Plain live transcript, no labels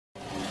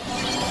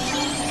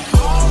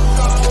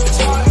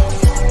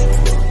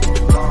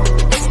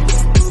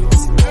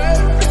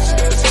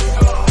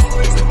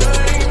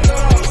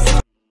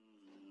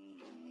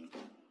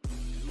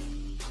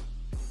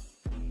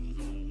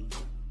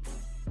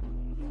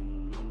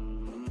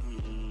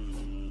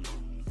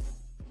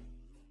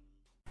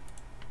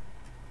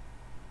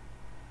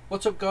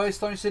What's up guys,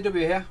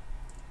 ThorinCW here.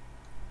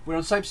 We're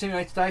on Saber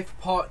Simulator today for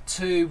part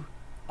 2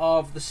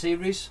 of the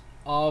series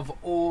of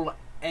all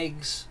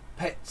eggs,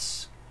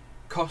 pets,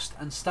 cost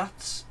and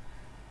stats.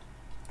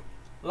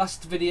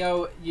 Last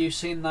video you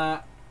seen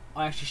that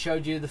I actually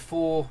showed you the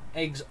 4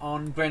 eggs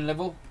on ground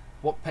level,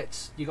 what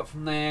pets you got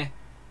from there,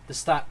 the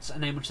stats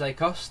and how much they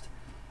cost.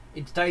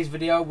 In today's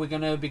video we're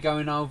going to be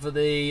going over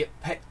the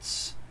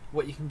pets,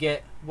 what you can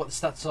get, what the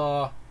stats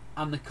are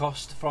and the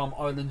cost from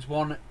Islands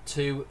 1,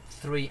 2,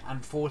 3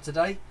 and 4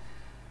 today.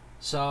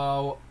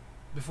 So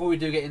before we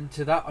do get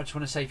into that, I just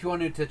want to say if you are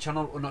new to the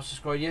channel or not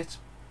subscribed yet,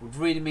 it would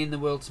really mean the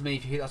world to me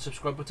if you hit that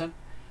subscribe button.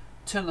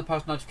 Turn on the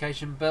post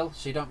notification bell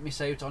so you don't miss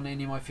out on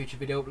any of my future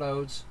video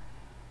uploads.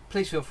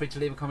 Please feel free to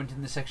leave a comment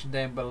in the section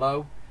down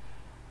below.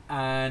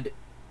 And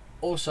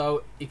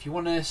also, if you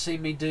want to see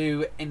me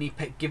do any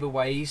pet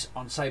giveaways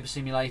on Saber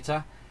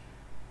Simulator,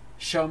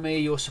 show me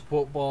your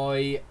support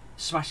by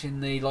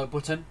smashing the like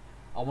button.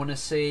 I want to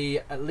see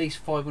at least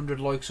 500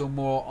 likes or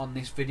more on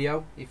this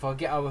video. If I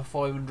get over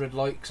 500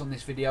 likes on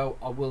this video,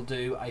 I will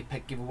do a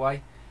pet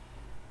giveaway.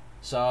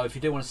 So if you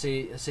do want to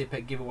see a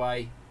pet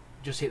giveaway,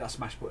 just hit that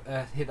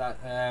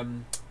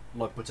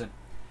like button.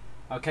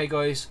 Okay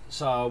guys,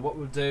 so what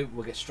we'll do,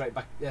 we'll get straight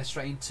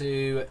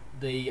into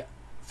the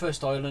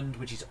first island,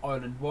 which is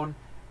Island 1,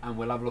 and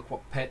we'll have a look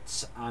what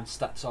pets and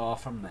stats are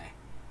from there.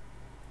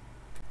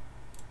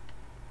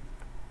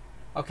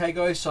 Okay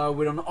guys, so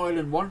we're on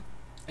Island 1.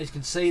 As you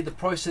can see, the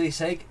price of this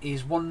egg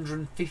is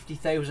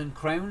 150,000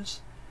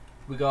 crowns.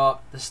 We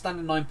got the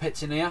standard 9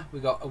 pets in here.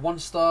 We got a 1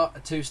 star, a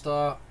 2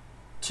 star,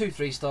 2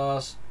 3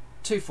 stars,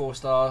 2 4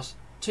 stars,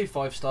 2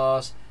 5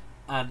 stars,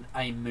 and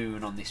a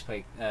moon on this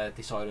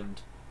this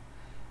island.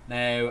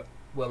 Now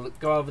we'll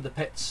go over the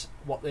pets,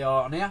 what they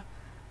are on here.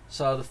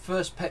 So the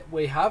first pet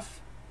we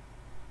have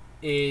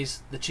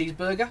is the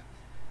cheeseburger.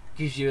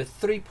 Gives you a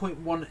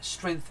 3.1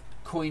 strength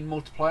coin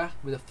multiplier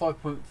with a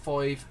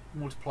 5.5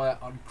 multiplier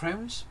on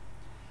crowns.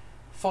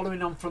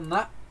 Following on from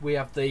that, we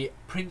have the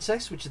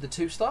princess, which is the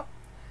 2 star.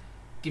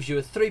 Gives you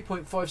a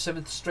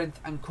 3.57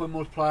 strength and coin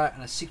multiplier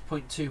and a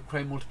 6.2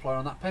 crown multiplier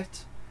on that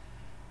pet.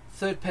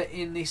 Third pet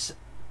in this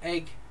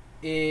egg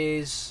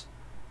is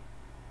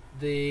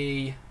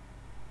the,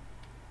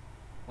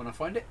 when I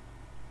find it,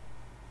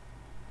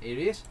 here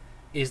it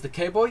is the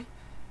cowboy.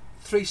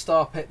 3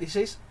 star pet this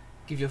is.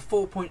 Gives you a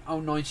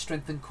 4.09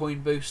 strength and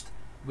coin boost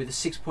with a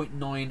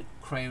 6.9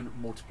 crown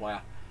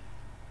multiplier.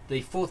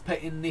 The fourth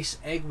pet in this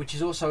egg, which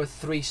is also a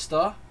 3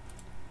 star,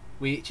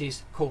 which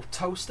is called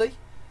Toasty,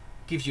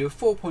 gives you a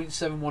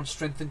 4.71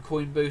 strength and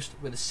coin boost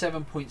with a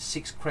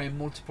 7.6 crown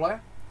multiplier.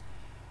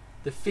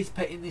 The fifth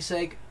pet in this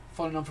egg,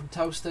 following on from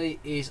Toasty,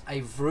 is a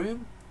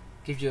Vroom,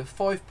 gives you a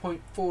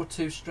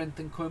 5.42 strength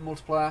and coin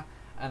multiplier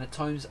and a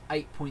times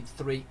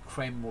 8.3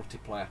 crown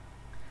multiplier.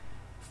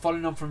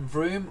 Following on from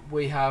Vroom,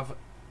 we have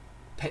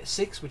pet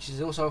 6, which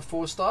is also a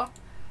 4 star,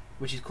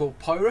 which is called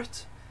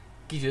Pirate.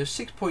 Gives you a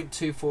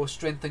 6.24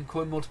 strength and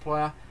coin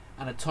multiplier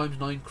and a times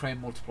 9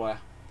 crown multiplier.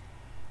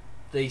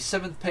 The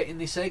 7th pet in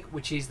this egg,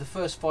 which is the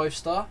first 5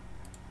 star,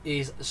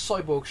 is a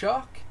Cyborg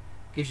Shark.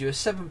 Gives you a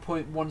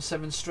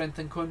 7.17 strength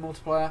and coin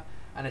multiplier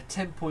and a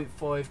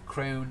 10.5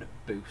 crown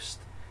boost.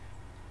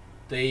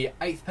 The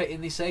 8th pet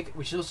in this egg,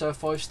 which is also a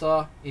 5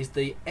 star, is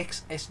the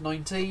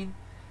XS19.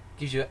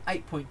 Gives you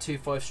an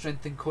 8.25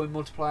 strength and coin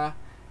multiplier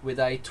with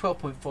a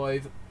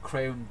 12.5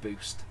 crown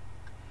boost.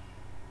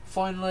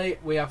 Finally,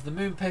 we have the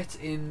moon pet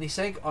in this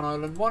egg on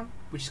Island 1,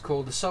 which is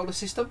called the Solar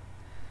System.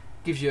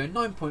 Gives you a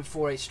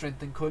 9.48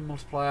 strength and coin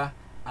multiplier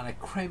and a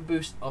crown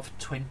boost of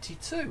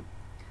 22.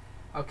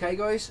 Okay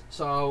guys,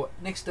 so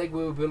next egg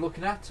we'll be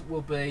looking at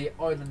will be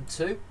Island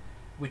 2,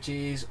 which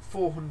is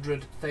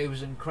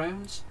 400,000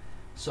 crowns.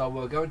 So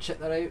we'll go and check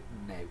that out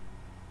now.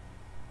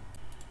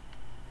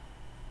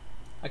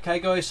 Okay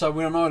guys, so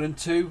we're on Island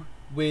 2,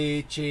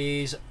 which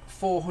is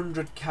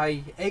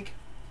 400k egg.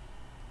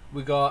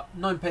 We got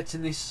 9 pets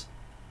in this.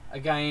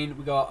 Again,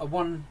 we got a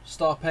 1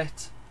 star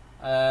pet,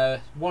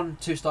 1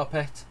 2 star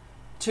pet,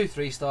 2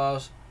 3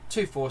 stars,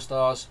 2 4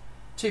 stars,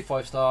 2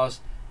 5 stars,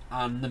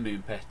 and the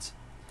moon pet.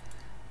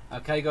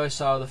 Okay guys,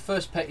 so the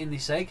first pet in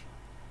this egg,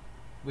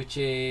 which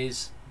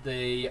is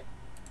the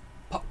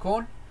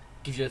popcorn,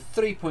 gives you a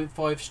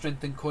 3.5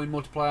 strength and coin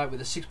multiplier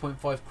with a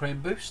 6.5 crown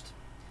boost.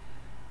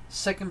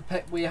 Second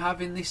pet we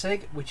have in this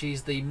egg, which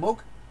is the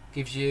mug,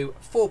 gives you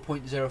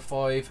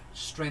 4.05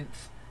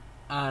 strength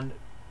and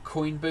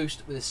coin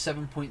boost with a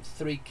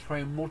 7.3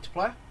 crown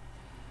multiplier.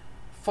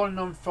 Following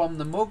on from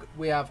the mug,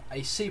 we have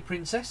a sea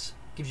princess,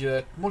 gives you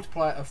a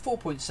multiplier of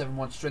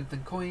 4.71 strength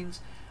and coins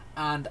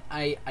and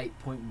a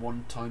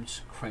 8.1 times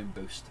crown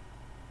boost.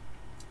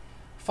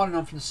 Following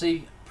on from the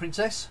sea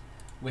princess,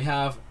 we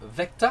have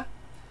Vector,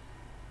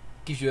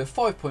 gives you a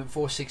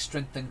 5.46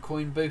 strength and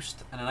coin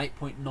boost and an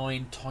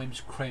 8.9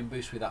 times crown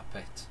boost with that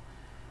pet.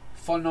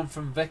 Following on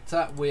from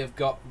Vector, we have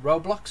got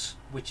Roblox,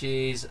 which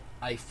is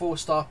a 4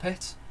 star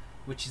pet,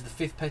 which is the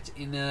 5th pet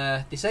in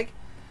this egg.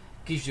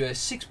 Gives you a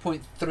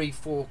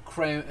 6.34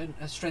 crown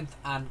strength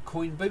and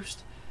coin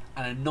boost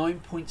and a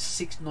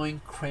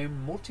 9.69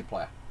 crown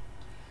multiplier.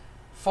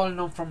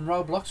 Following on from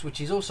Roblox, which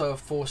is also a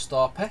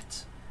 4-star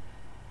pet,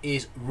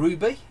 is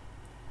Ruby.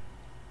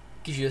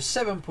 Gives you a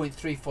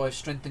 7.35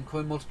 strength and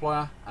coin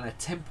multiplier and a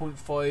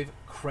 10.5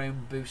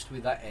 crown boost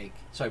with that egg.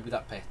 Sorry, with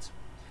that pet.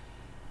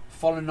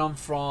 Following on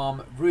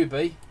from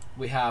Ruby,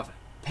 we have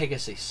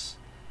Pegasus.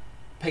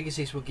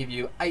 Pegasus will give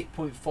you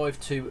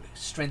 8.52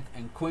 strength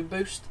and coin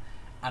boost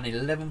and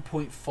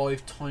 11.5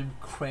 time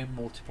crown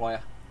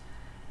multiplier.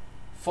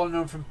 Following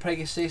on from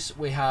Pegasus,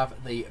 we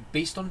have the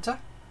Beast Hunter.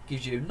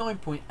 Gives you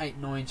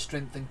 9.89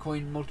 strength and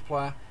coin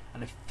multiplier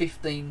and a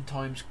 15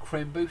 times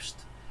crown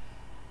boost,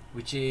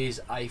 which is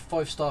a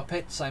 5-star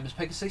pet, same as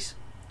Pegasus.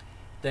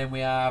 Then we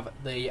have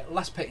the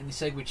last pet in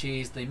this egg, which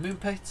is the moon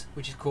pet,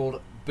 which is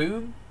called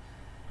Boom.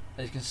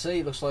 As you can see,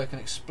 it looks like an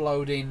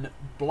exploding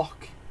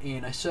block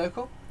in a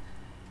circle.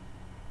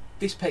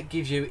 This pet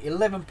gives you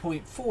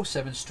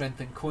 11.47 strength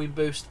and coin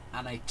boost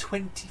and a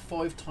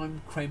 25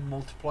 time crown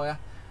multiplier.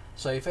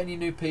 So if any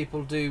new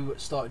people do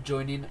start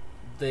joining,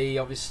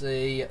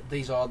 obviously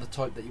these are the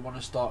type that you want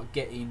to start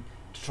getting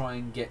to try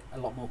and get a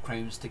lot more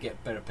crowns to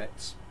get better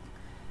pets.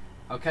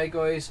 Okay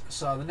guys,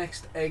 so the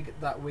next egg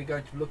that we're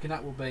going to be looking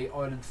at will be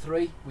Island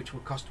 3, which will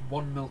cost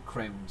 1 mil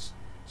crowns.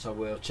 So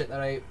we'll check that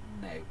out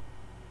now.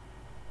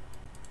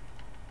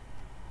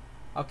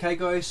 Okay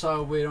guys,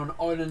 so we're on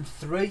Island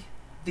 3.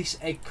 This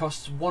egg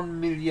costs 1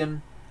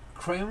 million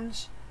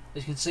crowns.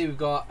 As you can see, we've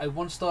got a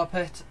 1-star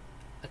pet,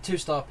 a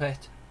 2-star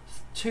pet,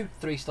 2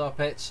 3-star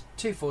pets,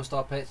 2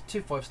 4-star pets,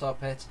 2 5-star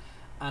pets,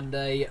 and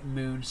a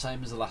moon,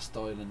 same as the last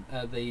island,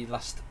 the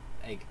last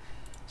egg.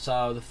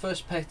 So the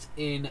first pet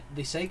in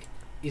this egg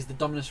is the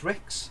Dominus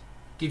Rex.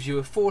 Gives you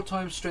a 4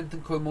 times strength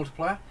and coin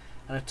multiplier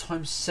and a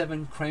times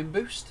 7 crown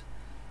boost.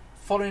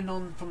 Following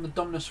on from the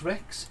Dominus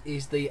Rex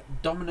is the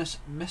Dominus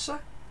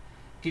Mesa.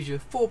 Gives you a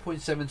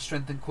 4.7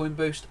 strength and coin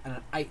boost and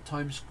an 8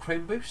 times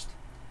crown boost.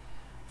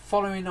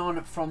 Following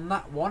on from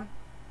that one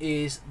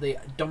is the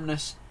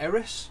Dominus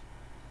Eris.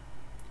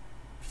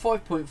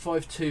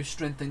 5.52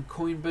 strength and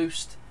coin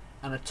boost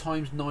and a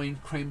times 9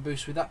 crown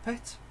boost with that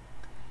pet.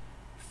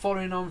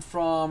 Following on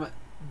from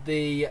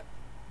the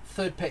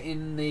third pet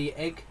in the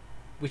egg,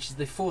 which is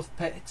the 4th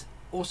pet,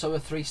 also a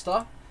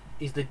 3-star,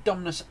 is the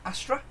Dominus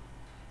Astra.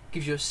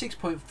 Gives you a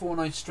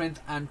 6.49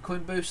 strength and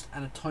coin boost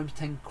and a times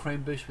 10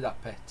 crown boost with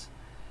that pet.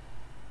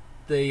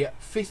 The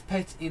 5th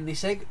pet in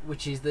this egg,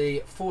 which is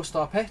the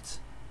 4-star pet,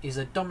 is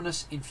a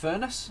Dominus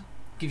Infernus.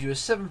 Gives you a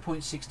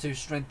 7.62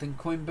 strength and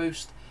coin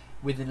boost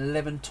with an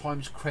 11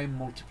 times crown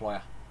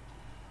multiplier.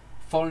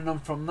 Following on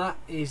from that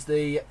is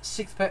the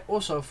 6th pet,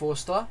 also a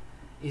 4-star,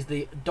 is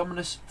the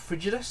Dominus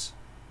Frigidus.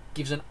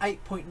 Gives an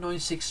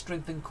 8.96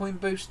 strength and coin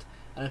boost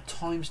and a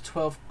times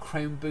 12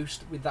 crown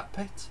boost with that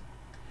pet.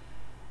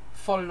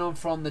 Following on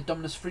from the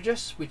Dominus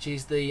Frigidus, which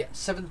is the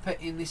 7th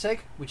pet in this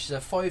egg, which is a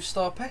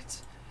 5-star pet,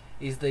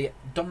 is the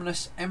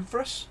Dominus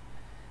Empress.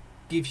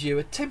 Gives you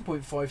a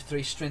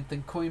 10.53 strength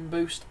and coin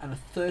boost and a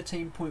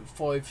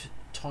 13.5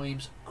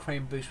 times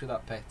crown boost with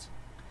that pet.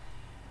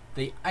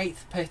 The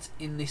 8th pet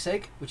in this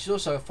egg, which is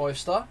also a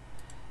 5-star,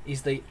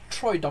 is the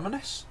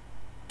Tridominus.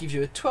 Gives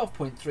you a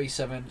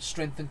 12.37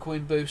 strength and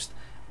coin boost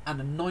and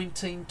a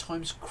 19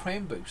 times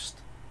crown boost.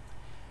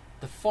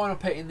 The final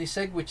pet in this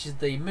egg, which is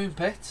the moon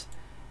pet,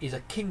 is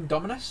a King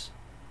Dominus.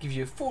 Gives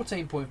you a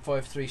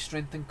 14.53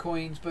 strength and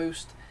coins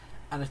boost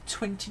and a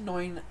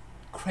 29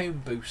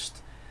 crown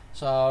boost.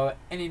 So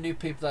any new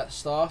people that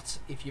start,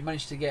 if you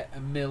manage to get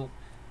a mil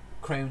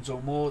crowns or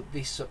more,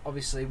 this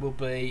obviously will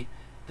be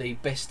the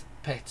best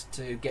pet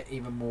to get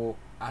even more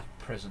at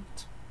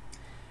present.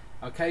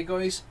 Okay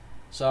guys,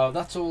 so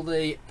that's all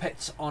the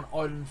pets on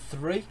Island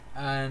 3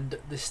 and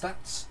the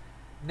stats.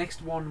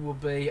 Next one will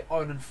be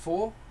Island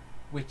 4,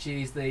 which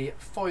is the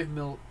 5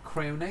 mil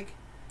crown egg.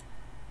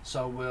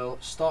 So we'll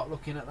start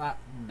looking at that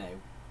now.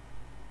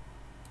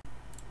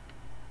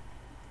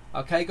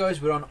 Okay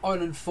guys, we're on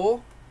Island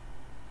 4.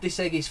 This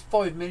egg is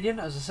 5 million,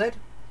 as I said.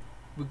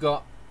 We've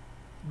got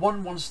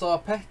 1 1-star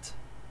pet,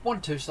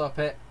 1 2-star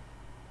pet,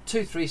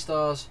 2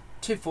 3-stars,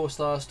 2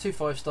 4-stars, 2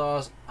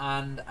 5-stars,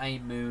 and a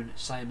moon,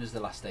 same as the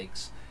last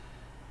eggs.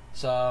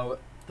 So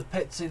the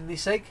pets in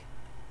this egg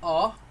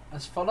are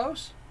as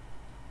follows.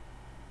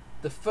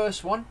 The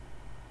first one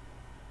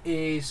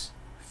is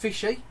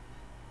Fishy.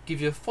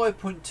 Gives you a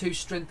 5.2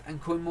 strength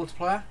and coin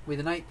multiplier with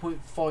an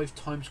 8.5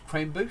 times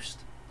crown boost.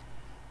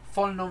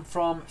 Following on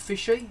from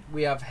Fishy,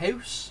 we have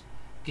House.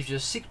 Gives you a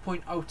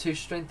 6.02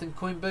 strength and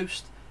coin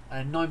boost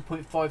and a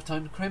 9.5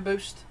 times crown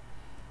boost.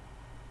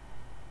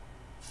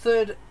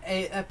 Third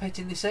pet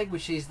in this egg,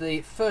 which is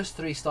the first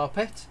 3-star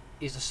pet,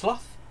 is the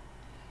Sloth.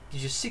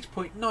 Gives you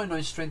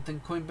 6.99 strength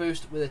and coin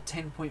boost with a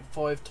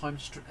 10.5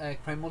 times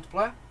crown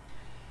multiplier.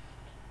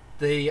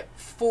 The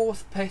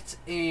 4th pet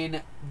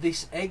in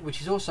this egg,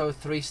 which is also a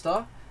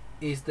 3-star,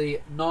 is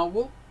the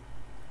Narwhal.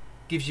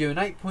 Gives you an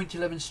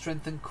 8.11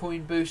 strength and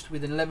coin boost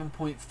with an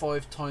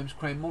 11.5 times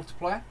crown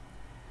multiplier.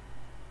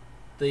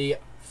 The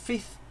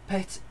 5th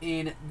pet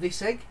in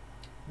this egg,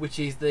 which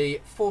is the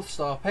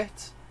 4th-star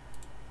pet,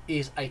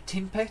 is a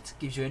Tin Pet.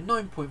 Gives you a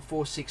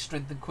 9.46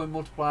 strength and coin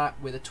multiplier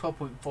with a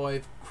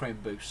 12.5 crown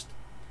boost.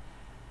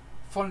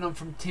 Following on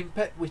from Tin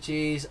Pet, which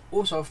is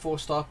also a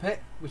 4-star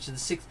pet, which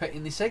is the 6th pet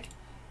in this egg,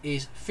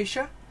 is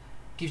Fisher.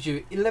 Gives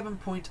you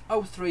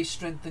 11.03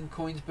 strength and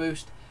coins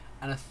boost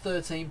and a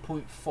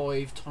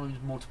 13.5 times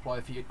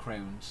multiplier for your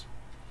crowns.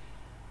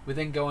 We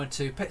then go on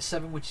to Pet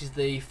 7, which is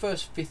the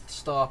first 5th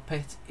star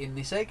pet in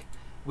this egg,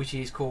 which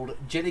is called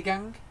Jelly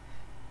Gang.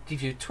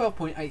 Gives you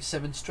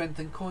 12.87 strength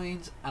and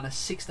coins and a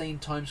 16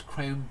 times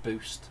crown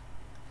boost.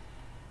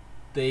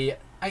 The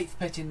 8th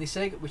pet in this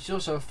egg, which is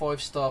also a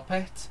 5-star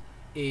pet,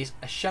 is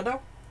a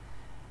Shadow.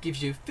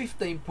 Gives you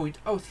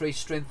 15.03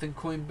 strength and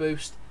coin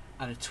boost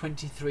and a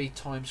 23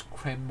 times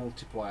crown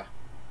multiplier.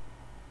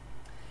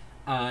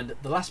 And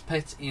the last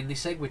pet in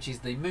this egg, which is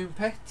the Moon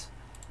Pet,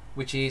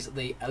 which is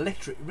the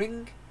Electric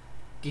Ring,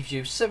 gives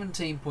you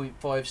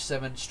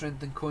 17.57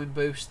 strength and coin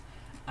boost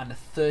and a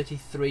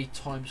 33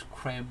 times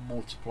crown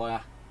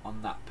multiplier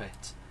on that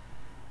pet.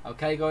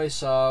 Okay guys,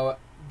 so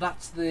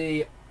that's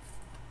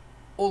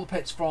all the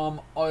pets from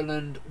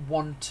Island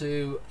 1,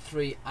 2,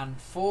 3 and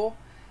 4.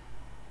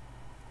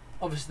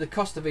 Obviously the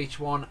cost of each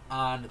one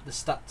and the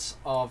stats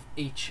of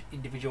each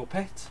individual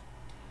pet.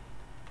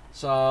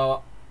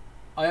 So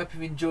I hope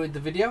you've enjoyed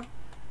the video.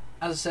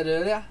 As I said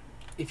earlier,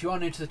 if you are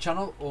new to the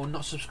channel or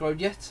not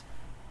subscribed yet,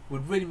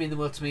 would really mean the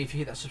world to me if you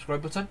hit that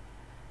subscribe button.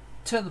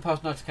 Turn the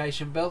post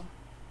notification bell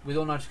with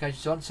all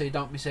notifications on so you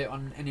don't miss out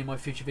on any of my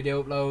future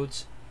video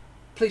uploads.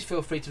 Please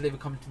feel free to leave a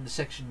comment in the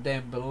section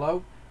down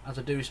below, as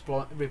I do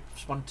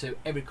respond to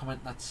every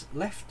comment that's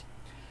left.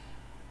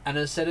 And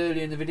as I said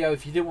earlier in the video,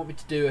 if you do want me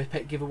to do a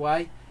pet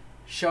giveaway,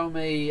 show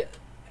me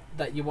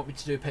that you want me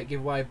to do a pet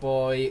giveaway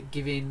by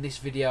giving this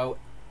video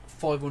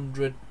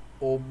 500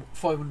 or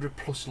 500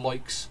 plus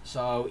likes.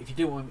 So if you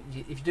do want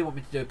me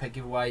to do a pet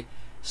giveaway,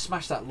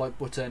 smash that like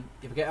button.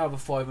 If I get over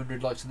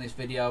 500 likes on this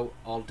video,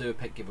 I'll do a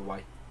pet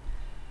giveaway.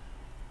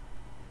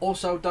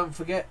 Also, don't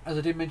forget, as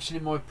I did mention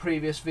in my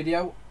previous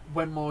video,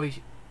 when my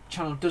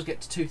channel does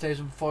get to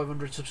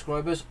 2,500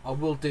 subscribers, I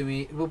will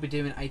be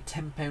doing a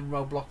 £10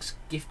 Roblox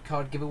gift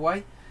card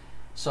giveaway.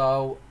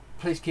 So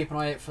please keep an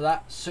eye out for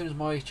that. As soon as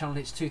my channel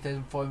hits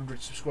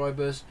 2,500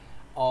 subscribers,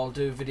 I'll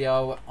do a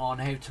video on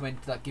how to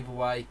enter that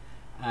giveaway,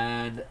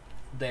 and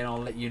then I'll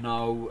let you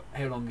know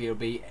how long it'll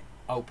be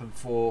open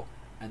for,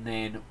 and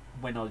then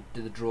when I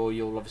do the draw,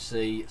 you'll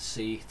obviously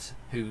see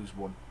who's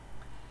won.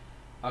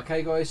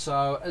 Okay guys,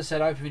 so as I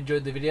said, I hope you've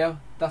enjoyed the video.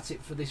 That's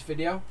it for this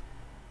video,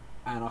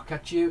 and I'll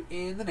catch you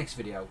in the next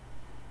video.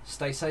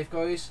 Stay safe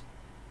guys,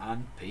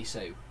 and peace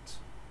out.